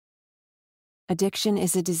Addiction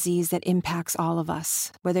is a disease that impacts all of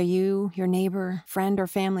us. Whether you, your neighbor, friend, or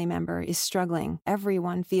family member is struggling,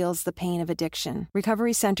 everyone feels the pain of addiction.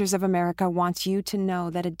 Recovery Centers of America wants you to know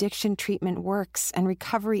that addiction treatment works and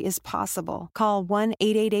recovery is possible. Call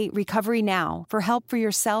 1-888-RECOVERY now for help for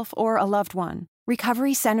yourself or a loved one.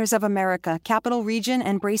 Recovery Centers of America, Capital Region,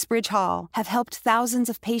 and Bracebridge Hall have helped thousands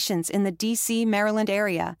of patients in the D.C., Maryland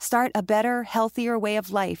area start a better, healthier way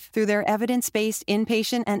of life through their evidence-based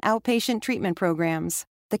inpatient and outpatient treatment programs.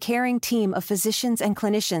 The caring team of physicians and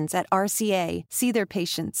clinicians at RCA see their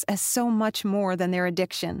patients as so much more than their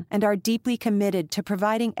addiction and are deeply committed to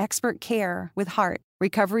providing expert care with heart.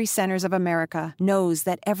 Recovery Centers of America knows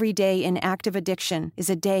that every day in active addiction is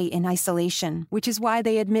a day in isolation, which is why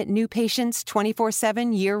they admit new patients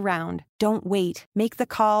 24/7 year-round. Don't wait. Make the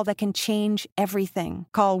call that can change everything.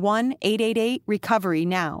 Call 1-888-RECOVERY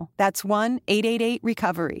now. That's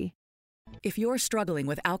 1-888-RECOVERY. If you're struggling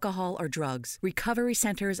with alcohol or drugs, Recovery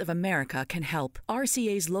Centers of America can help.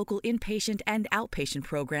 RCA's local inpatient and outpatient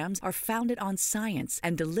programs are founded on science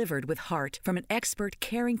and delivered with heart from an expert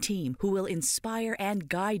caring team who will inspire and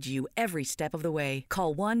guide you every step of the way.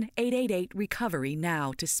 Call 1-888-RECOVERY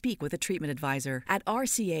now to speak with a treatment advisor. At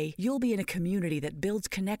RCA, you'll be in a community that builds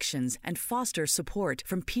connections and fosters support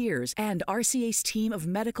from peers and RCA's team of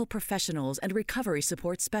medical professionals and recovery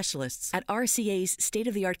support specialists. At RCA's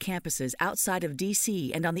state-of-the-art campuses outside of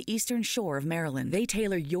D.C. and on the Eastern Shore of Maryland, they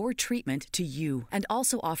tailor your treatment to you and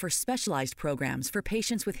also offer specialized programs for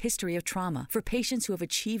patients with history of trauma, for patients who have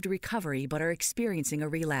achieved recovery but are experiencing a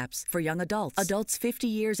relapse, for young adults, adults 50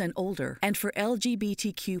 years and older, and for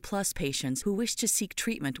LGBTQ plus patients who wish to seek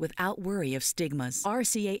treatment without worry of stigmas.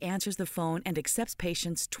 RCA answers the phone and accepts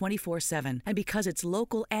patients 24/7. And because it's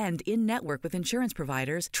local and in-network with insurance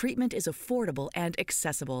providers, treatment is affordable and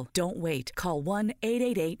accessible. Don't wait. Call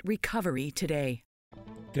 1-888-RECOVERY today.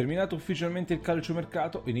 Terminato ufficialmente il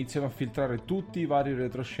calciomercato, iniziano a filtrare tutti i vari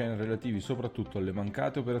retroscena relativi soprattutto alle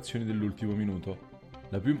mancate operazioni dell'ultimo minuto.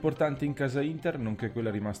 La più importante in casa Inter, nonché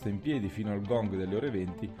quella rimasta in piedi fino al gong delle ore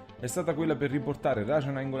 20, è stata quella per riportare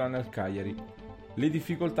Nainggolan al Cagliari. Le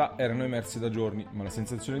difficoltà erano emerse da giorni, ma la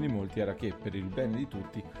sensazione di molti era che, per il bene di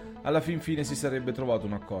tutti, alla fin fine si sarebbe trovato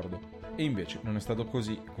un accordo. E invece non è stato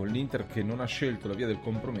così, con l'Inter che non ha scelto la via del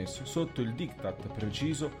compromesso sotto il diktat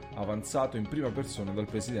preciso avanzato in prima persona dal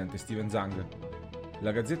presidente Zhang.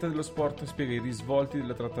 La Gazzetta dello Sport spiega i risvolti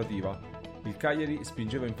della trattativa. Il Cagliari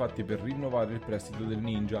spingeva infatti per rinnovare il prestito del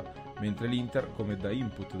Ninja, mentre l'Inter, come da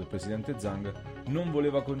input del presidente Zhang, non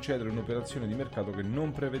voleva concedere un'operazione di mercato che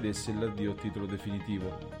non prevedesse l'addio a titolo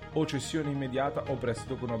definitivo, o cessione immediata o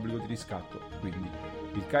prestito con obbligo di riscatto. Quindi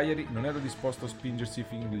il Cagliari non era disposto a spingersi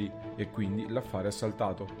fin lì e quindi l'affare è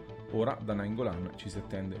saltato. Ora da Nainggolan ci si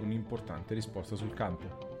attende un'importante risposta sul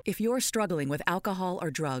campo. If you're struggling with alcohol or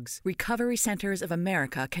drugs, Recovery Centers of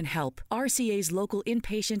America can help. RCA's local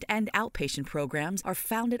inpatient and outpatient programs are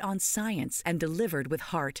founded on science and delivered with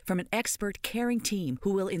heart from an expert caring team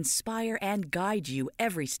who will inspire and guide you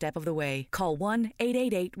every step of the way. Call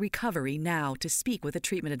 1-888-RECOVERY now to speak with a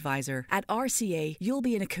treatment advisor. At RCA, you'll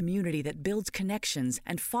be in a community that builds connections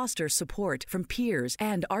and fosters support from peers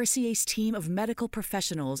and RCA's team of medical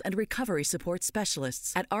professionals and recovery support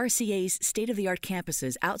specialists. At RCA's state-of-the-art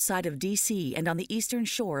campuses outside of D.C. and on the Eastern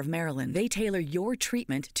Shore of Maryland, they tailor your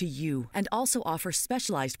treatment to you and also offer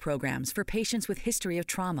specialized programs for patients with history of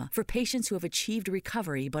trauma, for patients who have achieved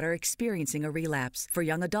recovery but are experiencing a relapse, for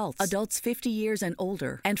young adults, adults 50 years and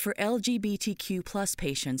older, and for LGBTQ plus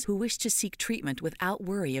patients who wish to seek treatment without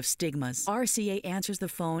worry of stigmas. RCA answers the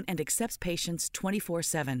phone and accepts patients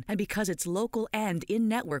 24/7. And because it's local and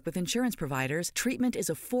in-network with insurance providers, treatment is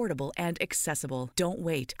affordable and accessible. Don't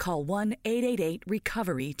wait. Call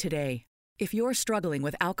 1-888-RECOVERY today. If you're struggling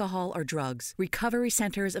with alcohol or drugs, Recovery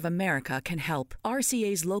Centers of America can help.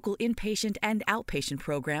 RCA's local inpatient and outpatient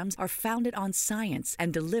programs are founded on science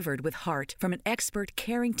and delivered with heart from an expert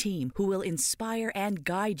caring team who will inspire and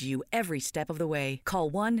guide you every step of the way. Call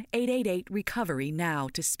 1-888-RECOVERY now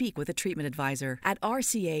to speak with a treatment advisor. At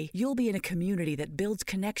RCA, you'll be in a community that builds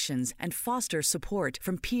connections and fosters support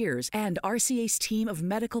from peers and RCA's team of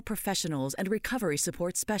medical professionals and recovery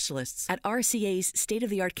support specialists. At RCA's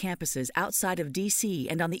state-of-the-art campuses outside of D.C.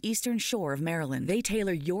 and on the Eastern Shore of Maryland, they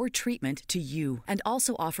tailor your treatment to you and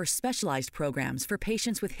also offer specialized programs for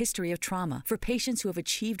patients with history of trauma, for patients who have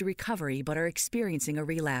achieved recovery but are experiencing a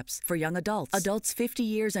relapse, for young adults, adults 50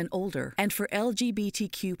 years and older, and for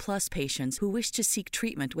LGBTQ plus patients who wish to seek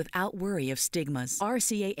treatment without worry of stigmas.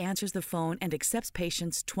 RCA answers the phone and accepts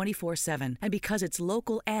patients 24/7. And because it's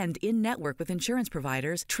local and in-network with insurance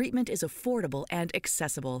providers, treatment is affordable and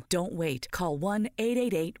accessible. Don't wait. Call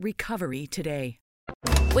 1-888-RECOVERY today.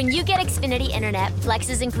 When you get Xfinity Internet, Flex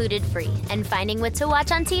is included free, and finding what to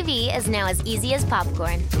watch on TV is now as easy as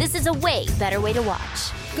popcorn. This is a way better way to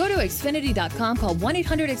watch. Go to Xfinity.com, call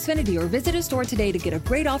 1-800-XFINITY, or visit a store today to get a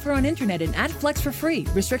great offer on internet and add Flex for free.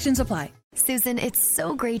 Restrictions apply. Susan, it's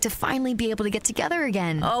so great to finally be able to get together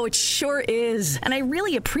again. Oh, it sure is. And I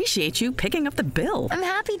really appreciate you picking up the bill. I'm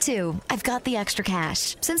happy to. I've got the extra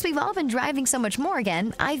cash. Since we've all been driving so much more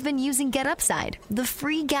again, I've been using Get Upside, the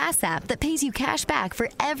free gas app that pays you cash back for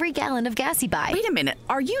every gallon of gas you buy. Wait a minute.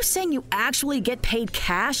 Are you saying you actually get paid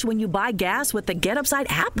cash when you buy gas with the Get Upside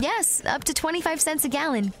app? Yes, up to 25 cents a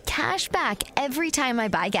gallon. Cash back every time I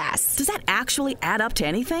buy gas. Does that actually add up to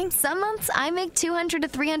anything? Some months I make $200 to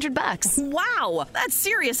 $300. Wow, that's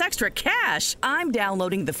serious extra cash. I'm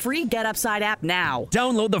downloading the free Get Upside app now.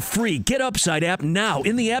 Download the free Get Upside app now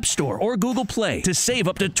in the App Store or Google Play to save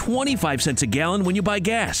up to 25 cents a gallon when you buy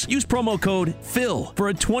gas. Use promo code PHIL for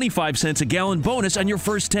a 25 cents a gallon bonus on your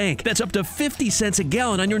first tank. That's up to 50 cents a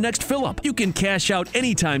gallon on your next fill-up. You can cash out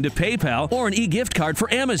anytime to PayPal or an e-gift card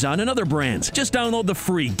for Amazon and other brands. Just download the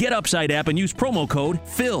free Get Upside app and use promo code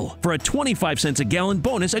PHIL for a 25 cents a gallon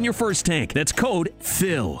bonus on your first tank. That's code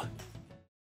PHIL.